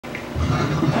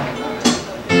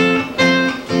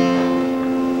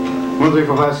1, 3,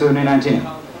 4, 5, 7, 8, 9, 10.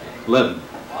 11.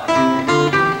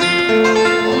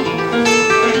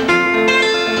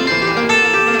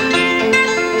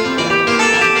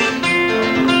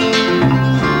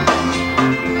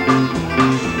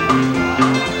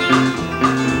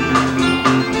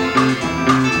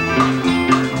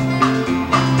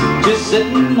 Just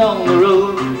sitting on the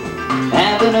road,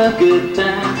 having a good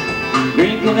time,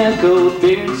 drinking a cold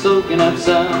beer and soaking up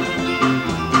sun.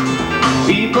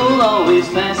 People always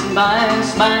passing by and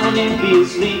smiling and be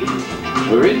asleep.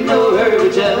 We're in no hurry,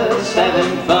 just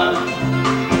having fun.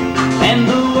 And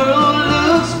the world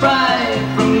looks bright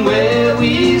from where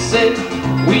we sit.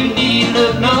 We need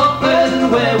look no further than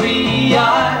where we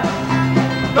are.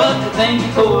 But thank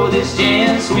you for this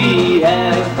chance we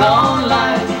have called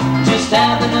life. Just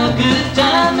having a good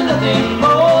time and nothing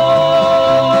more.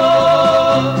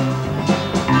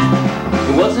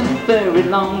 It wasn't very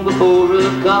long before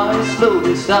a car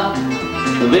slowly stopped.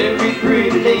 A very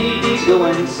pretty lady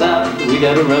going south. We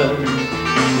got to run.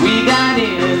 We got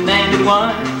in and at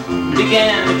once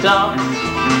began to talk.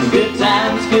 Good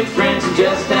times, good friends, and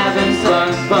just having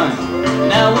some fun.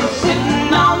 Now we're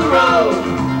sitting on the road,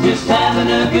 just having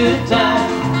a good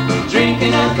time,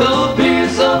 drinking a cold beer,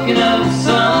 soaking up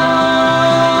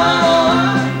sun.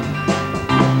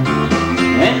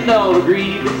 And all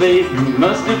agree that faith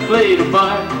must have played a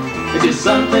part. It's just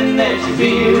something that you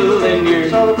feel in your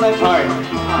heart.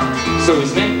 So we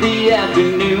spent the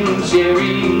afternoon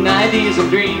sharing ideas and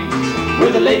dreams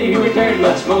with a lady who returned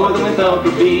much more than we thought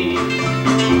could be.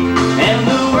 And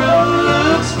the world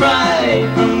looks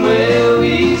bright from where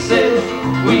we sit.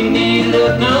 We need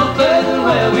look no further than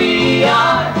where we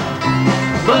are.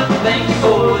 But thank you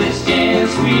for this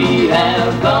chance we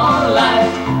have called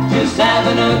life. Just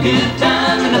having a good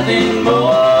time and nothing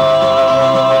more.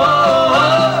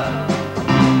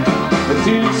 But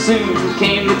too soon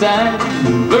came the time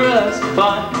for us to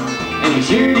part. And we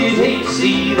sure did hate to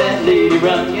see that lady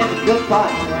run. Yeah, a good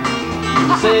fight.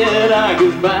 We said our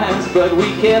goodbyes, but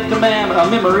we kept a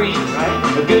memory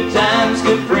of good times,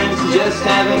 good friends, and just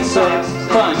having such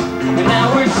fun. And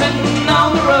now we're sitting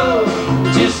on the road,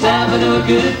 just having a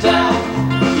good time,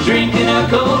 drinking a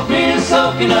cold beer,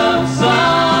 soaking up sun.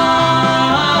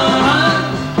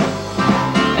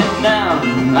 And now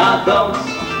our thoughts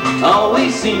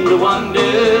always seem to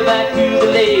wander back to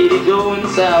the lady going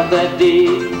south that day.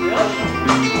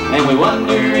 And we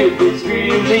wonder if it's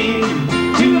really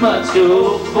too much to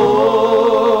hope for.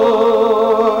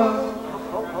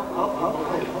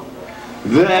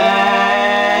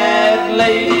 That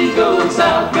lady going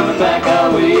south, coming back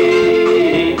our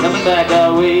way, coming back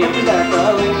our way, coming back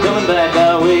our way, coming back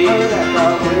our way,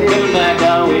 coming back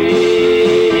our way.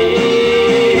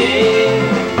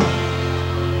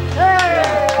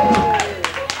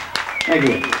 Thank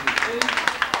you.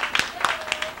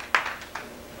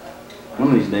 One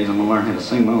of these days I'm going to learn how to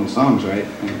sing my own songs right.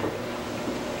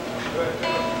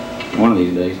 One of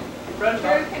these days.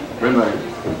 Redberry.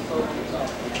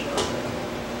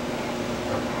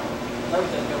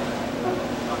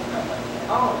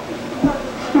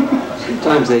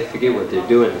 Sometimes they forget what they're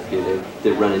doing if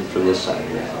they're running from this side.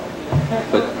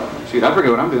 But shoot, I forget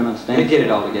what I'm doing on stage. They get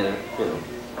it all together, you know.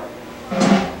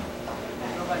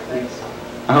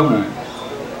 I hope not.